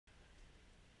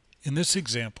In this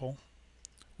example,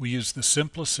 we use the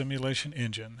SIMPLIS simulation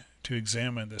engine to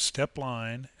examine the step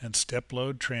line and step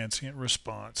load transient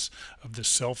response of the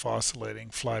self-oscillating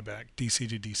flyback DC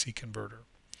to DC converter.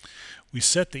 We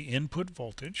set the input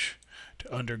voltage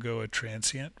to undergo a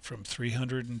transient from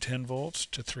 310 volts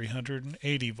to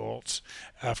 380 volts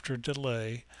after a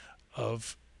delay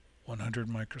of 100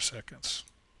 microseconds.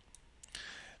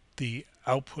 The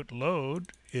output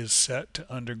load is set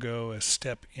to undergo a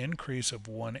step increase of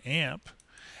 1 amp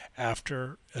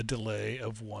after a delay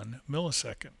of 1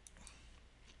 millisecond.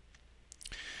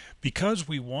 Because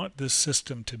we want this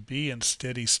system to be in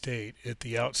steady state at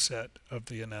the outset of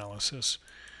the analysis,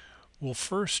 we'll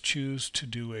first choose to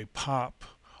do a POP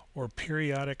or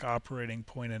periodic operating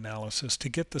point analysis to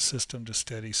get the system to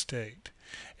steady state.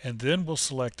 And then we'll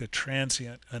select a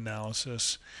transient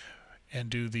analysis and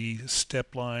do the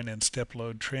step line and step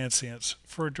load transients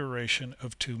for a duration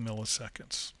of 2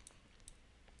 milliseconds.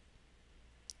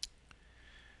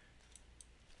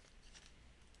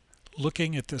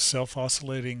 Looking at the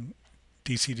self-oscillating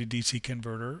DC to DC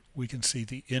converter, we can see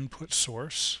the input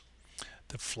source,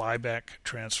 the flyback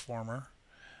transformer,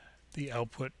 the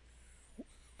output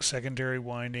secondary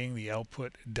winding, the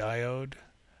output diode,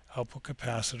 output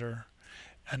capacitor,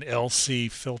 an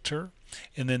LC filter,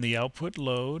 and then the output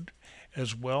load,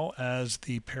 as well as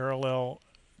the parallel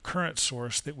current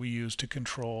source that we use to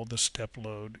control the step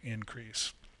load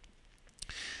increase.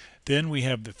 Then we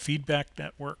have the feedback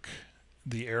network,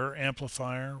 the error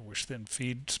amplifier, which then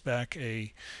feeds back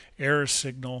a error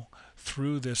signal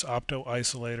through this opto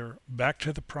isolator back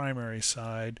to the primary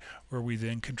side, where we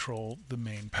then control the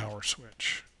main power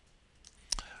switch.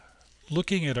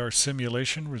 Looking at our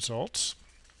simulation results,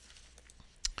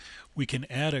 we can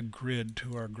add a grid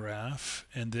to our graph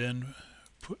and then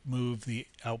move the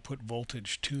output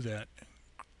voltage to that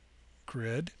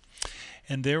grid.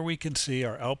 And there we can see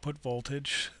our output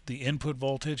voltage. The input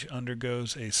voltage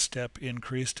undergoes a step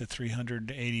increase to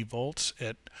 380 volts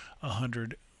at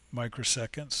 100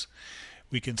 microseconds.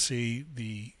 We can see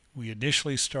we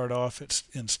initially start off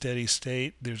in steady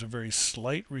state. There's a very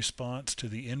slight response to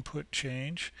the input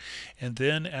change, and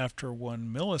then after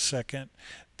 1 millisecond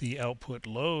the output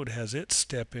load has its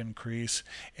step increase,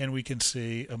 and we can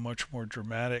see a much more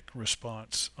dramatic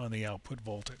response on the output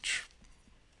voltage.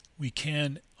 We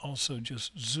can also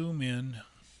just zoom in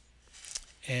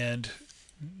and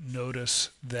notice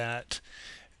that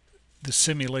the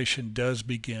simulation does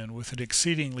begin with an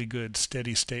exceedingly good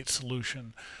steady state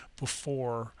solution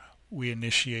before we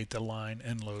initiate the line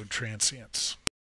and load transients.